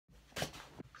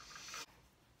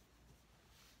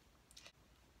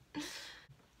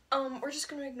we're just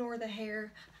gonna ignore the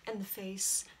hair and the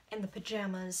face and the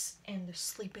pajamas and the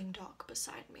sleeping dog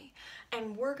beside me.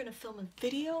 And we're gonna film a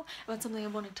video about something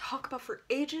I've wanted to talk about for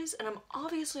ages, and I'm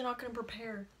obviously not gonna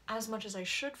prepare as much as I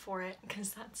should for it,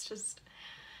 because that's just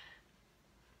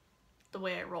the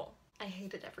way I roll. I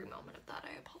hated every moment of that.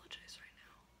 I apologize right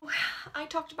now. I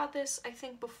talked about this, I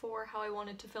think, before, how I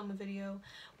wanted to film a video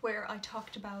where I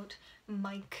talked about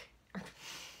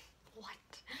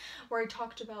where I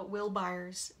talked about Will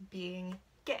Byers being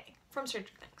gay from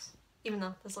Stranger Things. Even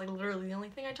though that's like literally the only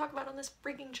thing I talk about on this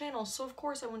freaking channel, so of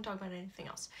course I wouldn't talk about anything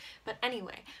else. But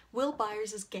anyway, Will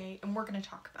Byers is gay and we're gonna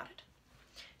talk about it.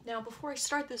 Now, before I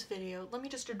start this video, let me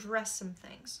just address some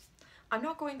things. I'm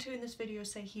not going to in this video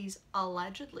say he's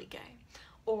allegedly gay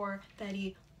or that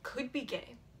he could be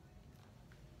gay.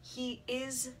 He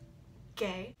is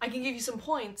gay. I can give you some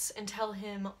points and tell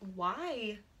him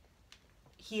why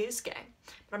he is gay,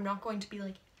 but I'm not going to be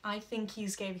like, I think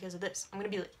he's gay because of this. I'm gonna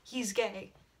be like, he's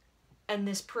gay and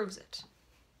this proves it.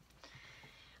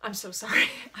 I'm so sorry.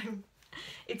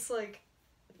 It's like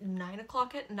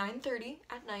 9:30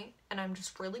 at night and I'm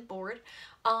just really bored.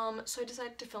 So I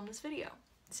decided to film this video.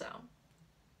 So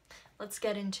let's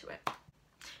get into it.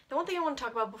 Now, one thing I want to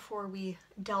talk about before we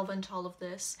delve into all of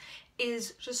this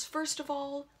is just, first of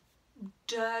all,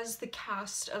 does the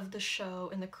cast of the show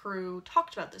and the crew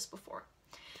talked about this before?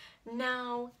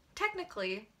 Now,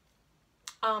 technically,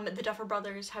 the Duffer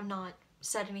Brothers have not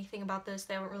said anything about this.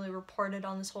 They haven't really reported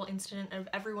on this whole incident of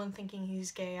everyone thinking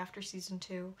he's gay after season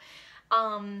 2.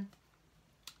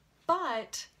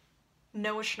 But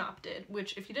Noah Schnapp did,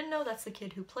 which, if you didn't know, that's the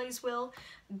kid who plays Will.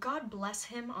 God bless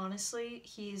him, honestly.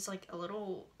 He's like a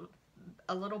little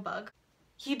bug.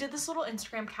 He did this little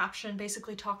Instagram caption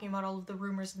basically talking about all of the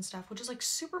rumors and stuff, which is like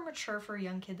super mature for a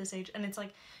young kid this age, and it's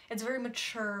like, it's a very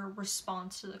mature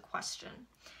response to the question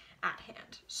at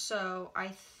hand. So I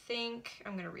think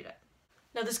I'm gonna read it.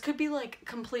 Now, this could be like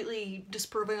completely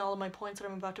disproving all of my points that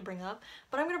I'm about to bring up,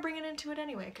 but I'm gonna bring it into it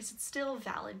anyway because it's still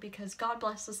valid, because God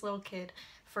bless this little kid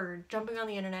for jumping on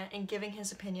the internet and giving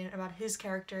his opinion about his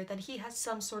character that he has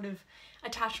some sort of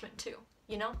attachment to,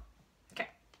 you know? Okay.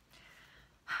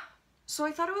 So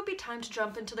I thought it would be time to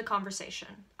jump into the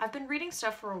conversation. I've been reading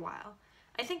stuff for a while.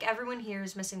 I think everyone here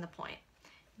is missing the point.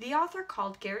 The author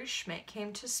called Gary Schmidt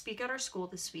came to speak at our school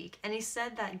this week, and he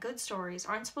said that good stories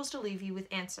aren't supposed to leave you with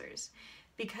answers,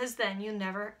 because then you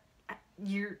never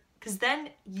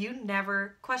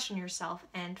question yourself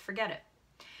and forget it.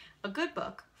 A good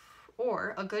book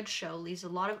or a good show leaves a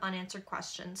lot of unanswered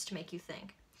questions to make you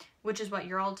think, which is what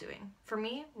you're all doing. For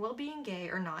me, Will being gay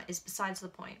or not is besides the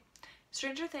point.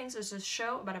 Stranger Things is a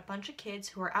show about a bunch of kids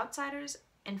who are outsiders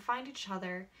and find each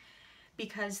other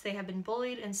because they have been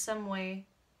bullied in some way.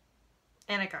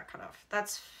 And it got cut off.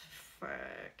 That's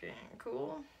fucking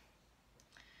cool.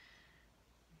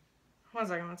 One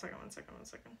second.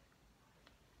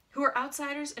 Who are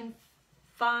outsiders and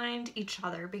find each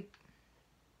other because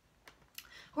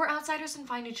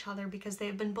they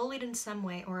have been bullied in some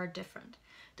way or are different.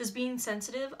 Does being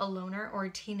sensitive, a loner, or a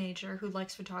teenager who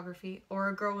likes photography, or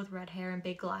a girl with red hair and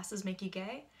big glasses make you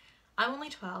gay? I'm only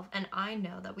 12, and I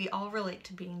know that we all relate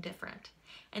to being different.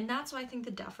 And that's why I think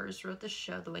the Duffers wrote this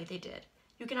show the way they did.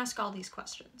 You can ask all these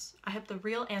questions. I hope the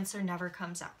real answer never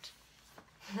comes out.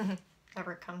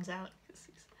 Never comes out,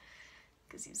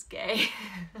 because he's gay.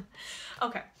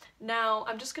 Okay, now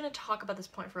I'm just gonna talk about this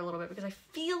point for a little bit because I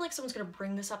feel like someone's gonna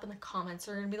bring this up in the comments.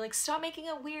 They're gonna be like, stop making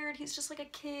it weird, he's just like a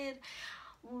kid.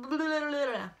 Blah, blah, blah,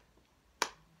 blah.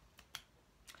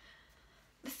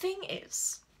 The thing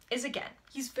is again,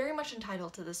 he's very much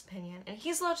entitled to this opinion and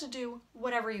he's allowed to do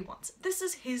whatever he wants. This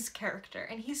is his character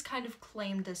and he's kind of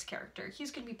claimed this character. He's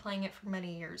gonna be playing it for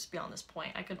many years beyond this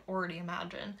point, I could already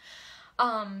imagine.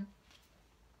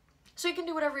 So he can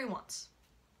do whatever he wants.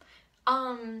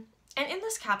 And in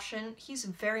this caption, he's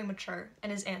very mature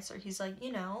in his answer. He's like,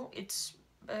 you know, it's,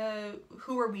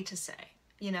 who are we to say?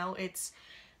 You know, it's,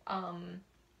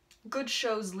 good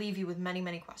shows leave you with many,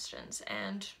 many questions,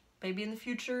 and maybe in the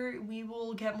future we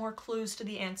will get more clues to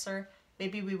the answer.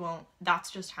 Maybe we won't.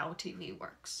 That's just how TV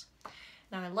works.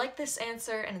 Now, I like this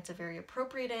answer, and it's a very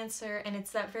appropriate answer, and it's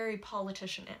that very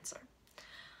politician answer.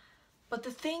 But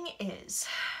the thing is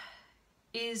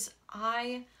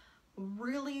I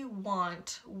really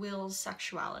want Will's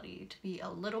sexuality to be a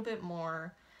little bit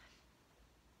more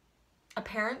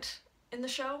apparent in the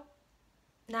show.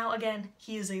 Now, again,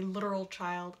 he is a literal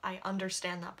child. I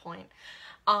understand that point.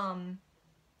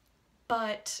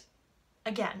 But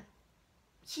again,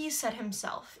 he said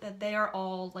himself that they are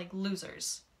all like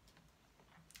losers.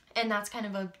 And that's kind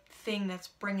of a thing that's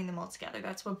bringing them all together.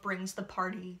 That's what brings the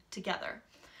party together.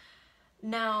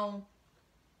 Now,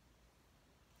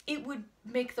 it would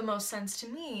make the most sense to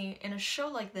me in a show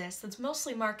like this that's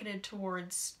mostly marketed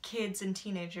towards kids and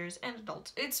teenagers and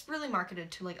adults. It's really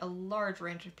marketed to like a large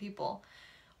range of people.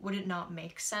 Would it not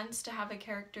make sense to have a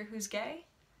character who's gay?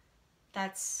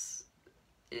 That's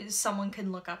someone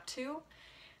can look up to.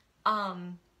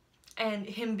 And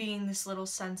him being this little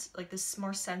this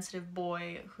more sensitive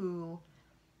boy who,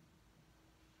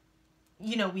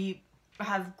 you know, we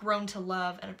have grown to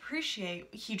love and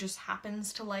appreciate, he just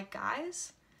happens to like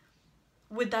guys.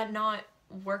 Would that not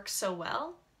work so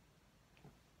well?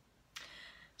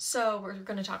 So we're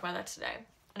gonna talk about that today.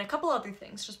 And a couple other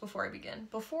things just before I begin.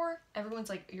 Before everyone's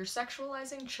like, you're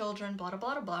sexualizing children, blah, blah,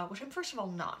 blah, blah, which I'm first of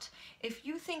all not. If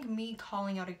you think me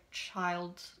calling out a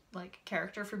child like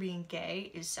character for being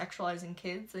gay is sexualizing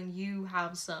kids, then you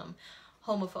have some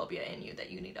homophobia in you that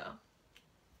you need to,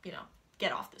 you know,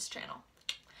 get off this channel.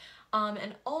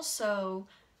 And also,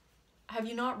 have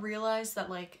you not realized that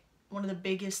like one of the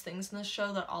biggest things in this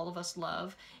show that all of us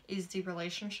love is the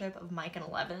relationship of Mike and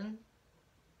Eleven?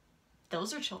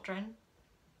 Those are children.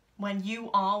 When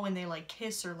they like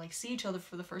kiss or like see each other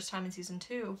for the first time in season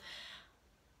 2,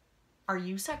 are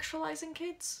you sexualizing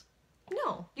kids?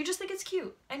 No, you just think it's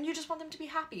cute and you just want them to be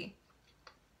happy.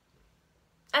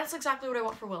 And that's exactly what I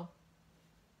want for Will.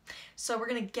 So we're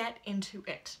gonna get into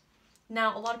it.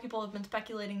 Now, a lot of people have been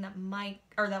speculating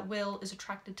that Will is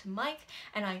attracted to Mike,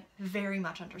 and I very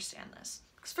much understand this.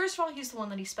 Because first of all, he's the one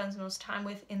that he spends the most time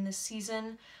with in this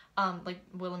season. Like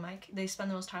Will and Mike, they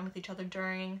spend the most time with each other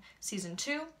during season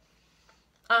 2.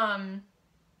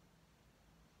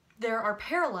 There are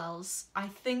parallels. I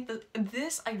think that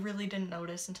this I really didn't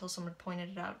notice until someone pointed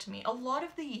it out to me. A lot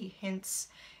of the hints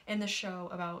in the show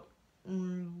about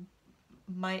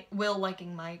Will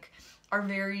liking Mike are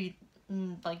very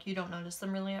like you don't notice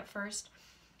them really at first.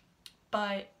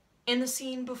 But in the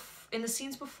scenes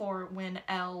before, when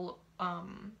Elle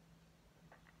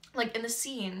like in the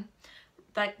scene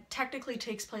that technically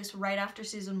takes place right after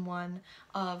season 1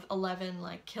 of 11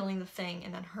 like killing the thing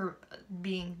and then her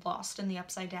being lost in the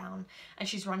Upside Down, and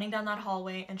she's running down that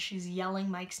hallway and she's yelling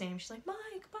Mike's name. She's like, Mike,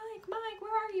 Mike, Mike,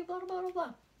 where are you? Blah, blah, blah,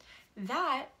 blah.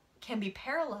 That can be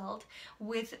paralleled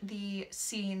with the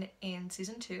scene in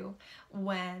season 2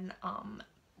 when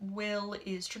Will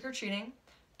is trick-or-treating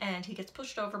and he gets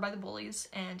pushed over by the bullies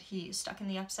and he's stuck in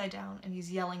the Upside Down and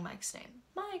he's yelling Mike's name.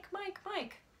 Mike, Mike,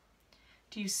 Mike.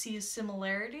 Do you see a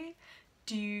similarity?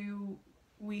 Do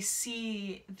we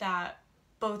see that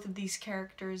both of these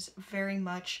characters very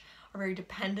much are very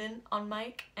dependent on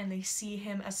Mike, and they see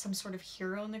him as some sort of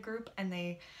hero in the group and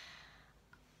they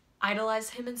idolize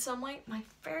him in some way? My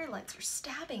fairy lights are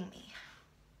stabbing me.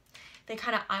 They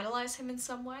kind of idolize him in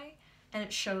some way and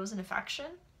it shows an affection.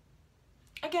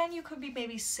 Again, you could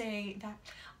maybe say that,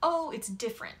 oh, it's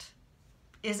different.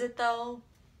 Is it though?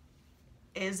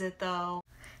 Is it though?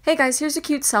 Hey guys, here's a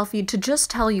cute selfie to just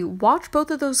tell you, watch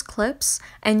both of those clips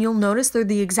and you'll notice they're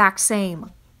the exact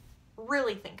same.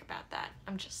 Really think about that,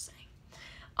 I'm just saying.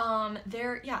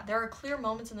 There are clear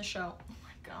moments in the show, oh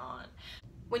my god,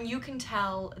 when you can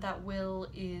tell that Will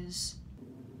is...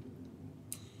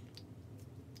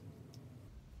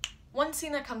 One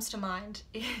scene that comes to mind,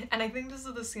 and I think this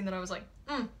is the scene that I was like,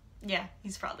 yeah,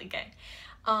 he's probably gay.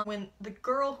 When the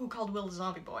girl who called Will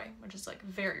Zombie Boy, which is like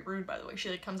very rude by the way,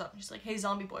 she like comes up and she's like, hey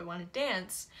Zombie Boy, wanna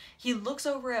dance? He looks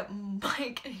over at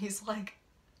Mike and he's like,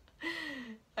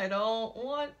 I don't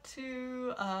want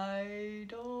to,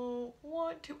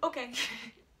 okay.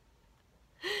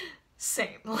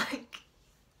 Same, like,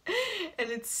 and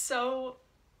it's so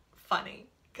funny,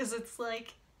 cause it's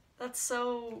like, that's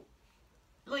so,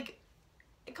 like,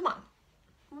 come on,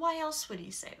 why else would he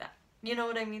say that? You know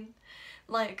what I mean?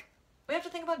 Like, we have to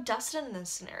think about Dustin in this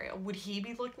scenario. Would he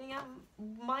be looking at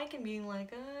Mike and being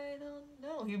like, I don't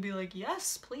know? He'd be like,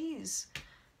 yes, please.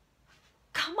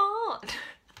 Come on.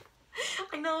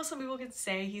 I know some people could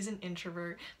say he's an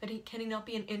introvert, but can he not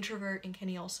be an introvert and can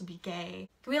he also be gay?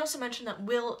 Can we also mention that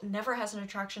Will never has an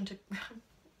attraction to...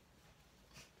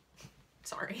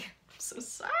 Sorry. I'm so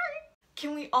sorry.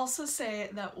 Can we also say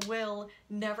that Will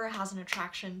never has an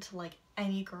attraction to like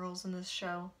any girls in this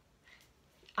show?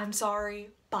 I'm sorry,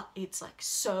 but it's like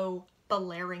so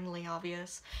blaringly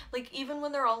obvious. Like even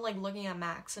when they're all like looking at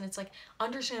Max, and it's like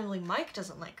understandably Mike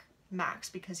doesn't like Max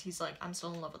because he's like, I'm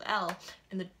still in love with Elle,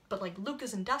 and but like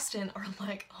Lucas and Dustin are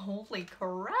like, holy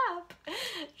crap,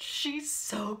 she's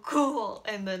so cool.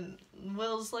 And then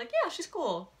Will's like, yeah, she's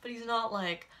cool, but he's not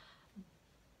like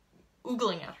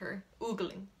oogling at her.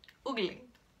 Oogling.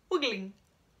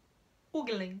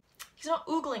 He's not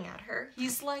oogling at her.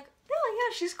 He's like,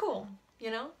 yeah, she's cool. You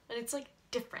know? And it's like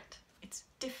different. It's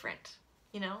different.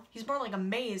 you know? He's more like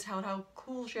amazed how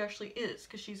cool she actually is,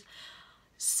 because she's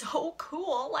so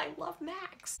cool. I love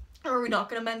Max. Are we not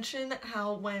gonna mention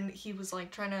how when he was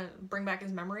like trying to bring back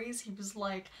his memories, he was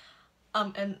like,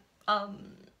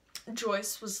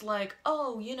 Joyce was like,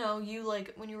 oh, you know, you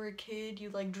like, when you were a kid, you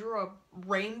like drew a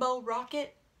rainbow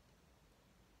rocket?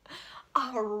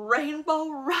 A rainbow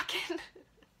rocket?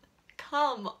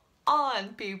 Come on,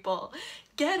 people.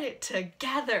 Get it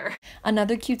together.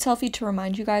 Another cute selfie to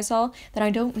remind you guys all that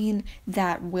I don't mean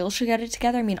that Will should get it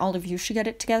together. I mean all of you should get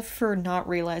it together for not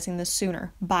realizing this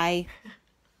sooner. Bye.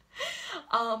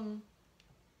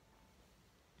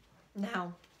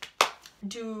 Now,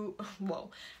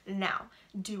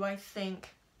 do I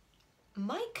think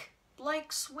Mike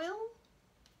likes Will?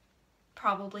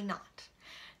 Probably not.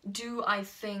 Do I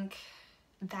think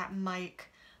that Mike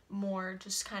more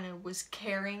just kind of was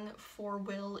caring for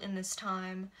Will in this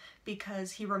time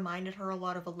because he reminded her a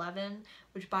lot of 11,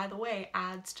 which by the way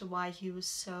adds to why he was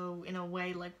so, in a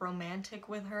way, like romantic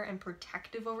with her and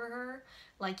protective over her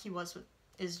like he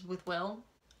is with Will.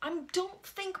 I don't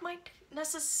think Mike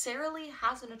necessarily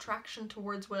has an attraction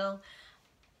towards Will.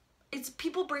 It's,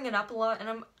 people bring it up a lot, and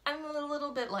I'm a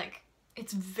little bit like,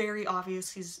 it's very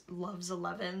obvious he loves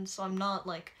 11, so I'm not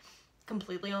like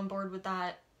completely on board with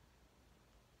that.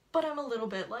 But I'm a little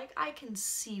bit like, I can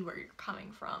see where you're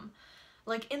coming from.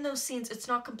 Like, in those scenes, it's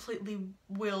not completely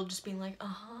Will just being like,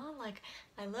 like,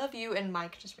 I love you, and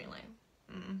Mike just being like,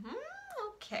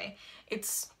 okay.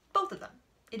 It's both of them.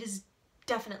 It is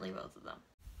definitely both of them.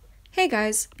 Hey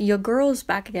guys, your girl is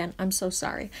back again. I'm so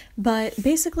sorry. But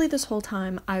basically this whole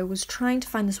time I was trying to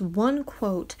find this one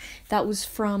quote that was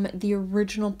from the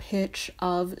original pitch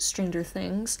of Stranger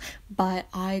Things, but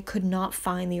I could not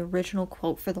find the original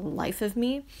quote for the life of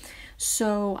me.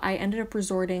 So I ended up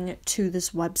resorting to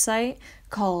this website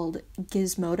called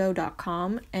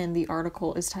gizmodo.com, and the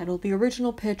article is titled "The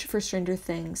Original Pitch for Stranger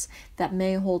Things That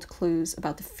May Hold Clues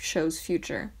About the Show's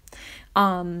Future."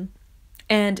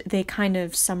 And they kind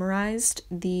of summarized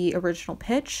the original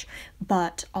pitch,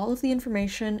 but all of the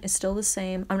information is still the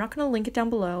same. I'm not going to link it down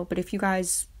below, but if you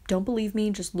guys don't believe me,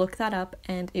 just look that up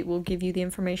and it will give you the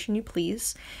information you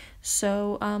please.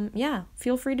 So, yeah,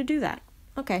 feel free to do that.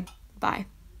 Okay, bye.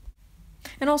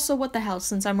 And also, what the hell,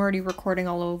 since I'm already recording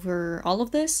all over all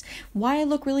of this, why I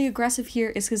look really aggressive here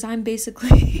is because I'm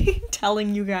basically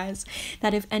telling you guys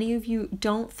that if any of you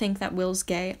don't think that Will's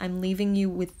gay, I'm leaving you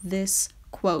with this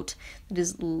quote that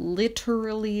is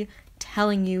literally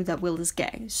telling you that Will is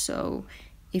gay. So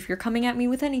if you're coming at me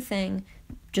with anything,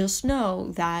 just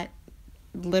know that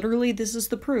literally this is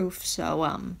the proof. So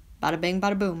bada bing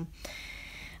bada boom.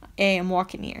 Hey, I'm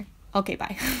walking here. Okay,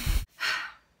 bye.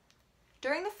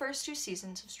 During the first 2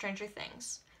 seasons of Stranger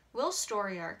Things, Will's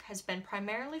story arc has been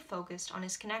primarily focused on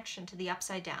his connection to the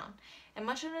Upside Down, and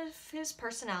much of his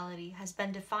personality has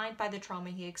been defined by the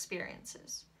trauma he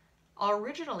experiences.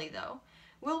 Originally, though,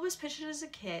 Will was pitched as a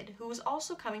kid who was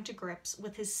also coming to grips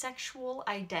with his sexual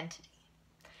identity.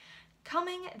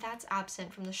 That's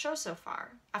absent from the show so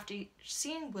far, after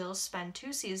seeing Will spend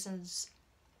 2 seasons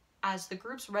as the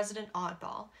group's resident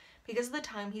oddball because of the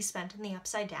time he spent in the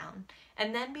Upside Down,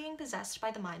 and then being possessed by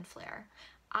the Mind Flayer.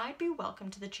 I'd be welcome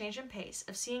to the change in pace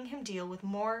of seeing him deal with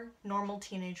more normal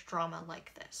teenage drama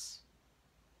like this.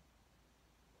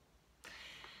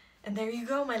 And there you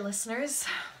go, my listeners.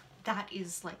 That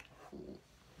is like...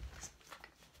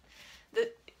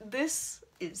 This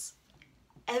is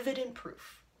evident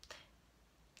proof.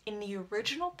 In the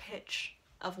original pitch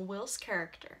of Will's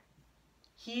character,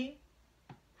 he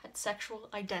had sexual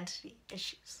identity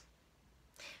issues.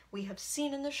 We have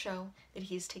seen in the show that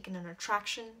he's taken an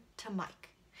attraction to Mike.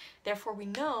 Therefore, we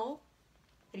know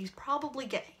that he's probably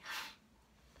gay.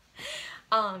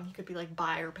 He could be like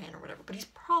bi or pan or whatever, but he's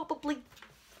probably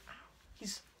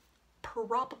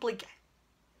gay.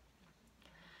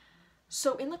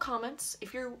 So in the comments,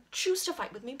 if you choose to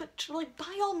fight with me, but like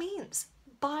by all means,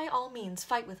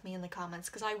 fight with me in the comments,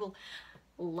 because I will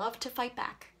love to fight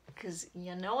back, because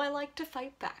you know I like to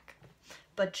fight back.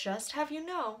 But just have you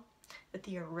know that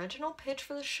the original pitch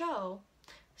for the show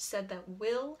said that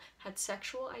Will had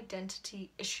sexual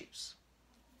identity issues.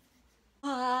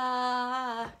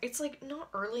 It's like not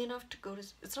early enough to go to,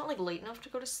 it's not like late enough to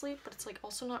go to sleep, but it's like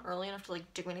also not early enough to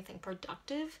like do anything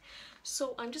productive.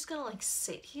 So I'm just gonna like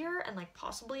sit here and like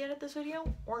possibly edit this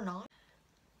video or not.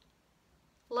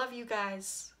 Love you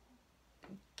guys.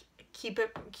 Keep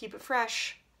it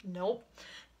fresh. Nope.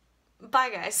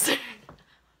 Bye guys.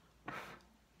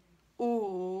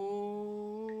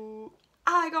 Ooh.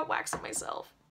 I got wax on myself.